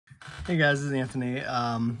Hey guys, this is Anthony.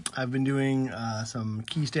 I've been doing some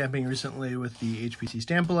key stamping recently with the HPC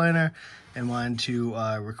Stamp Aligner and wanted to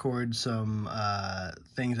record some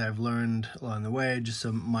things I've learned along the way, just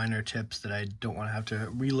some minor tips that I don't want to have to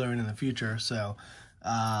relearn in the future. So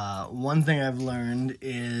one thing I've learned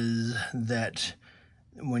is that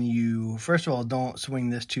when you, first of all, don't swing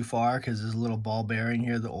this too far because there's a little ball bearing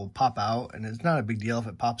here that will pop out, and it's not a big deal if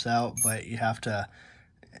it pops out, but you have to,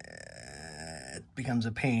 it becomes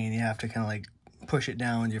a pain. You have to kind of like push it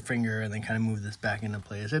down with your finger and then kind of move this back into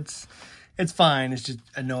place. It's fine, it's just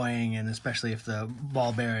annoying, and especially if the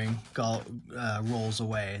ball bearing rolls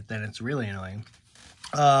away, then it's really annoying.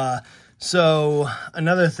 So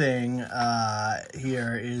another thing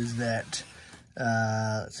here is that,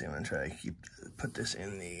 let's see, I'm going to try to put this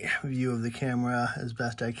in the view of the camera as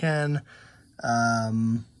best I can.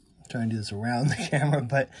 Trying to do this around the camera,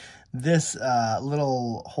 but this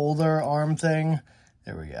little holder arm thing,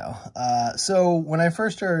 there we go. So when I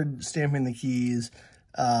first started stamping the keys,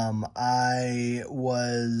 I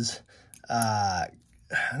was, I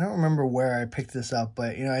don't remember where I picked this up,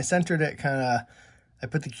 but you know, I centered it kind of, I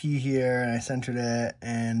put the key here and I centered it,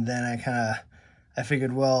 and then I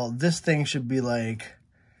figured, well, this thing should be like,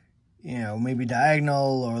 you know, maybe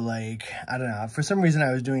diagonal, or like, I don't know, for some reason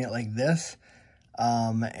I was doing it like this.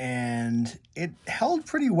 And it held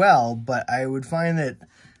pretty well, but I would find that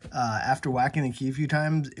after whacking the key a few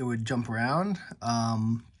times, it would jump around,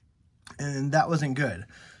 and that wasn't good.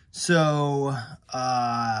 So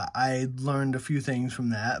I learned a few things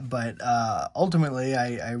from that, but ultimately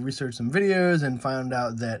I researched some videos and found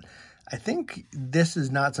out that I think this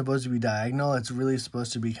is not supposed to be diagonal. It's really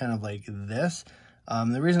supposed to be kind of like this.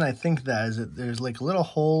 The reason I think that is that there's like a little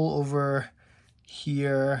hole over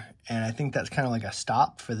here, and I think that's kind of like a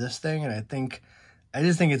stop for this thing, and I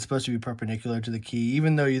just think it's supposed to be perpendicular to the key,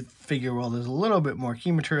 even though you figure, well, there's a little bit more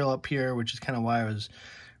key material up here, which is kind of why I was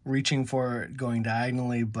reaching for it going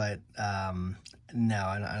diagonally, but no,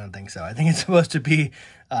 I don't think so. I think it's supposed to be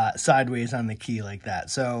sideways on the key like that.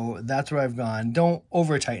 So that's where I've gone. Don't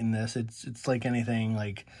over tighten this. It's like anything,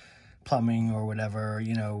 like plumbing or whatever,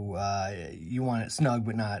 you know, you want it snug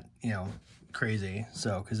but not, you know, crazy,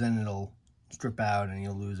 so because then it'll strip out and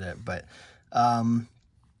you'll lose it. But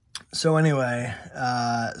so anyway,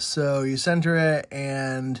 so you center it,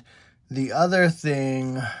 and the other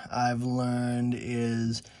thing I've learned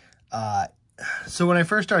is so when I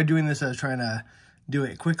first started doing this, I was trying to do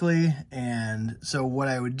it quickly, and so what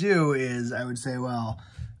I would do is I would say, well,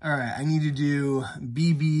 all right, I need to do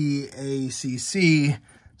BBACC,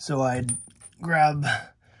 so I'd grab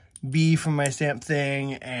B from my stamp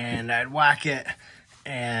thing and I'd whack it.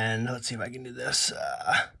 And let's see if I can do this.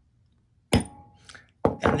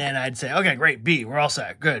 And then I'd say, okay, great, B, we're all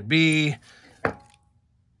set, good, B.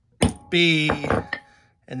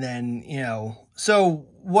 And then, you know, so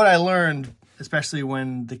what I learned, especially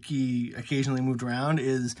when the key occasionally moved around,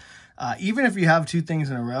 is even if you have two things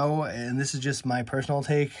in a row, and this is just my personal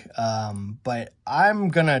take, but I'm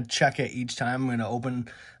gonna check it each time. I'm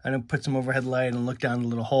gonna put some overhead light and look down the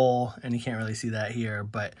little hole, and you can't really see that here,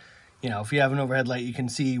 but you know, if you have an overhead light, you can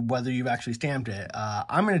see whether you've actually stamped it.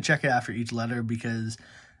 I'm going to check it after each letter because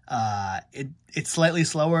it's slightly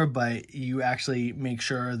slower, but you actually make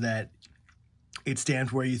sure that it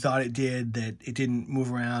stamped where you thought it did, that it didn't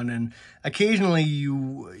move around. And occasionally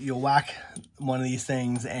you'll whack one of these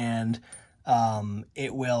things and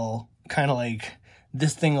it will kind of like,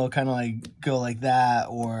 this thing will kind of like go like that,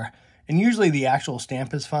 and usually the actual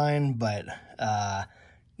stamp is fine, but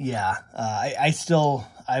yeah,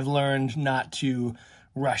 I've learned not to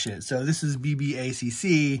rush it. So this is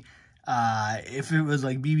BBACC. If it was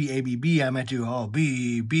like BBABB, I might do, oh,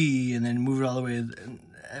 B, and then move it all the way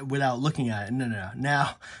without looking at it. No.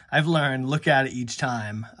 Now I've learned, look at it each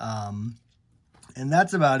time. And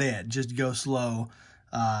that's about it. Just go slow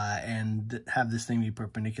and have this thing be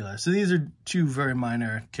perpendicular. So these are two very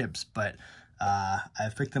minor tips, but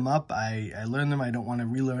I've picked them up. I learned them. I don't want to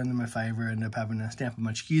relearn them if I ever end up having to stamp a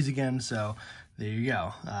bunch of keys again. So there you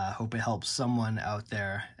go. Hope it helps someone out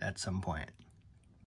there at some point.